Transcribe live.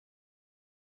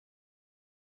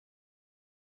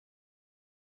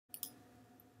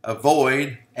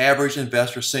Avoid average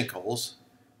investor sinkholes.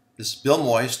 This is Bill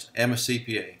Moist,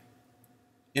 MSCPA.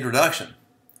 Introduction.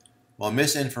 While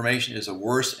misinformation is the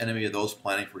worst enemy of those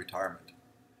planning for retirement,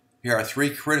 here are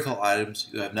 3 critical items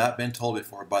you have not been told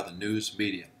before by the news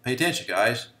media. Pay attention,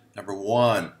 guys. Number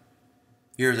 1.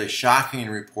 Here's a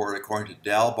shocking report according to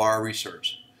Dalbar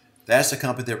Research. That's the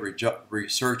company that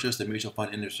researches the mutual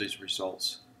fund industry's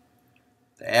results.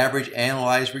 The average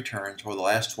annualized returns over the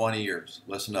last 20 years.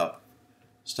 Listen up.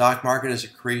 Stock market has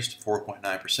increased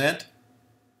 4.9%.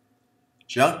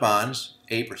 Junk bonds,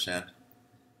 8%.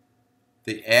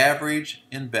 The average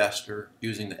investor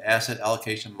using the asset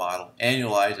allocation model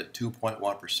annualized at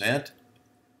 2.1%.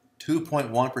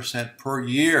 2.1% per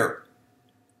year.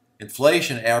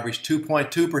 Inflation averaged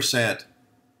 2.2%.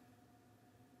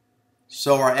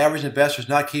 So our average investor is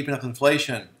not keeping up with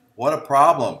inflation. What a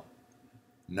problem.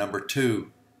 Number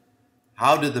 2,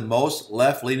 how did the most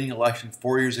left-leaning election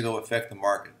 4 years ago affect the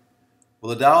market? Well,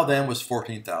 the Dow then was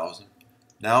 14,000.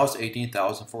 Now it's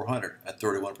 18,400, a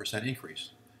 31%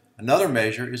 increase. Another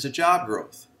measure is the job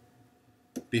growth.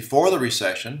 Before the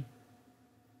recession,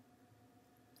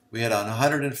 we had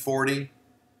 140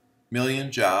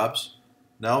 million jobs.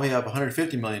 Now we have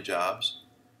 150 million jobs.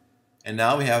 And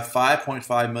now we have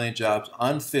 5.5 million jobs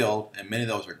unfilled, and many of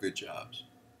those are good jobs.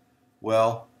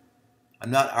 Well, I'm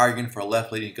not arguing for a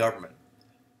left-leaning government,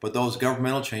 but those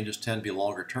governmental changes tend to be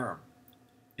longer term.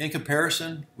 In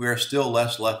comparison, we are still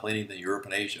less left-leaning than Europe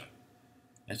and Asia.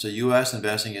 And so U.S.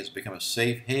 investing has become a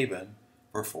safe haven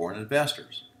for foreign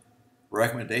investors.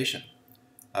 Recommendation: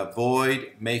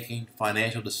 avoid making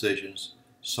financial decisions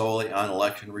solely on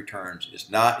election returns. It's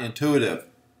not intuitive.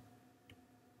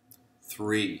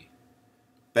 3.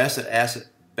 Best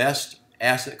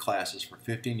asset classes for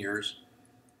 15 years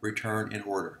return in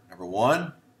order. Number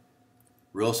 1,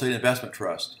 real estate investment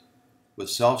trust with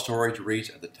self-storage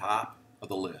REITs at the top of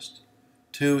the list.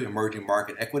 2, emerging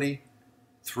market equity.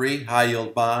 3, high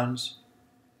yield bonds.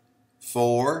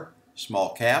 4,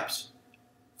 small caps.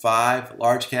 5,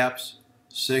 large caps.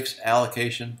 6, asset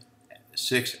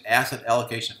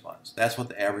allocation funds. That's what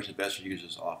the average investor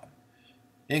uses often.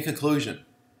 In conclusion,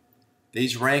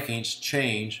 these rankings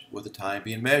change with the time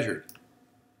being measured.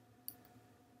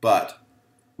 But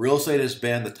real estate has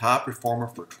been the top performer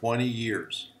for 20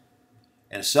 years.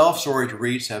 And self-storage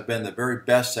REITs have been the very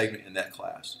best segment in that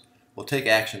class. Well, take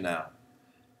action now.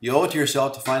 You owe it to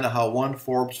yourself to find out how one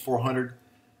Forbes 400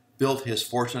 built his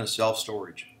fortune in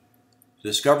self-storage. To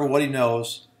discover what he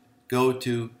knows, go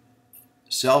to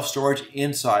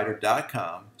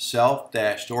selfstorageinsider.com,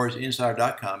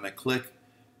 self-storageinsider.com, and click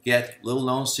Get Little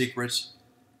Known Secrets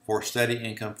for Steady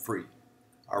Income Free.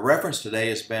 Our reference today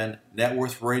has been Net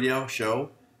Worth Radio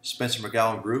Show, Spencer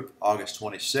McGowan Group, August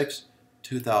 26,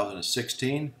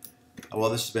 2016. Well,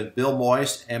 this has been Bill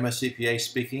Moist, MSCPA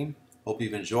speaking. Hope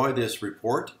you've enjoyed this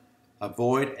report.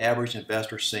 Avoid average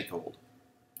investor sinkhole.